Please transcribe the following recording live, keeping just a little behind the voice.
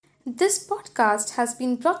This podcast has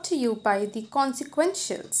been brought to you by The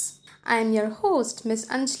Consequentials. I am your host, Ms.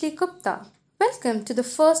 Anjali Gupta. Welcome to the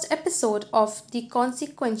first episode of The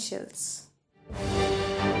Consequentials.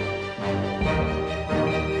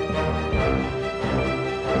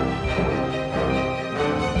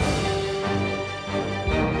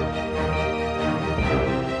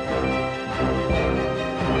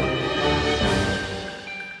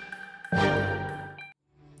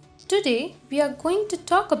 Today, we are going to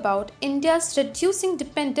talk about India's reducing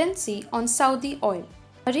dependency on Saudi oil.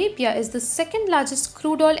 Arabia is the second largest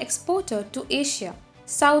crude oil exporter to Asia.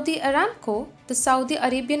 Saudi Aramco, the Saudi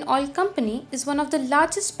Arabian Oil Company, is one of the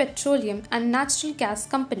largest petroleum and natural gas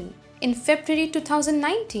company. In February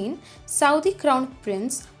 2019, Saudi Crown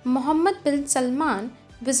Prince Mohammed bin Salman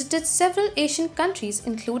visited several Asian countries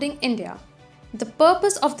including India. The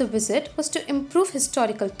purpose of the visit was to improve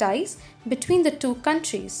historical ties between the two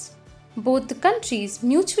countries. Both the countries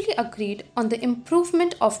mutually agreed on the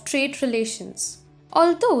improvement of trade relations.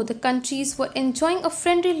 Although the countries were enjoying a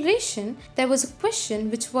friendly relation, there was a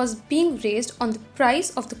question which was being raised on the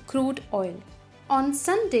price of the crude oil. On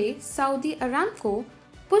Sunday, Saudi Aramco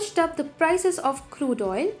pushed up the prices of crude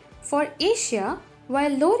oil for Asia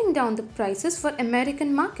while lowering down the prices for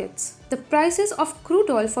American markets. The prices of crude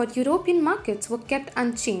oil for European markets were kept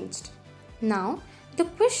unchanged. Now, the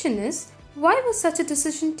question is, why was such a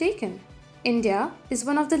decision taken? India is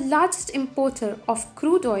one of the largest importer of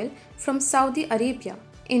crude oil from Saudi Arabia.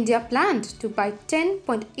 India planned to buy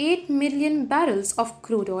 10.8 million barrels of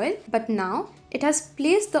crude oil, but now it has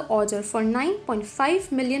placed the order for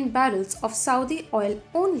 9.5 million barrels of Saudi oil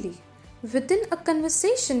only. Within a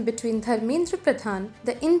conversation between Dharmendra Pradhan,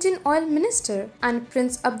 the Indian oil minister, and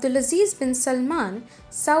Prince Abdulaziz bin Salman,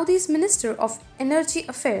 Saudi's Minister of Energy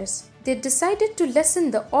Affairs, they decided to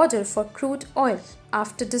lessen the order for crude oil.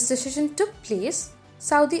 After this decision took place,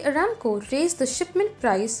 Saudi Aramco raised the shipment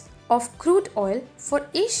price of crude oil for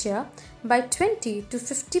Asia by 20 to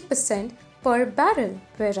 50% per barrel,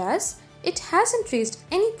 whereas it hasn't raised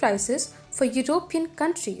any prices for European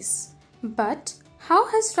countries. But how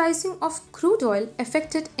has rising of crude oil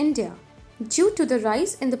affected India? Due to the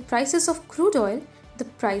rise in the prices of crude oil, the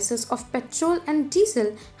prices of petrol and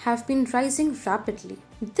diesel have been rising rapidly.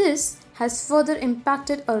 This has further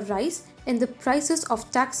impacted a rise in the prices of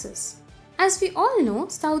taxes. As we all know,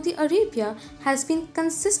 Saudi Arabia has been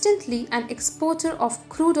consistently an exporter of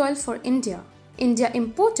crude oil for India. India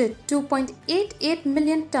imported 2.88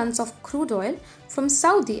 million tons of crude oil from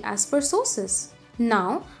Saudi as per sources.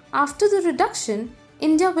 Now, after the reduction,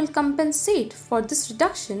 India will compensate for this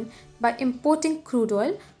reduction by importing crude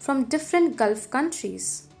oil from different Gulf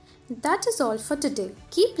countries. That is all for today.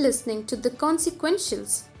 Keep listening to The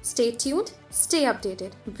Consequentials. Stay tuned, stay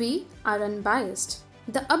updated. We are unbiased.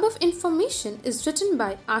 The above information is written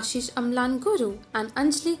by Ashish Amlan Guru and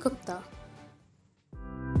Anjali Gupta.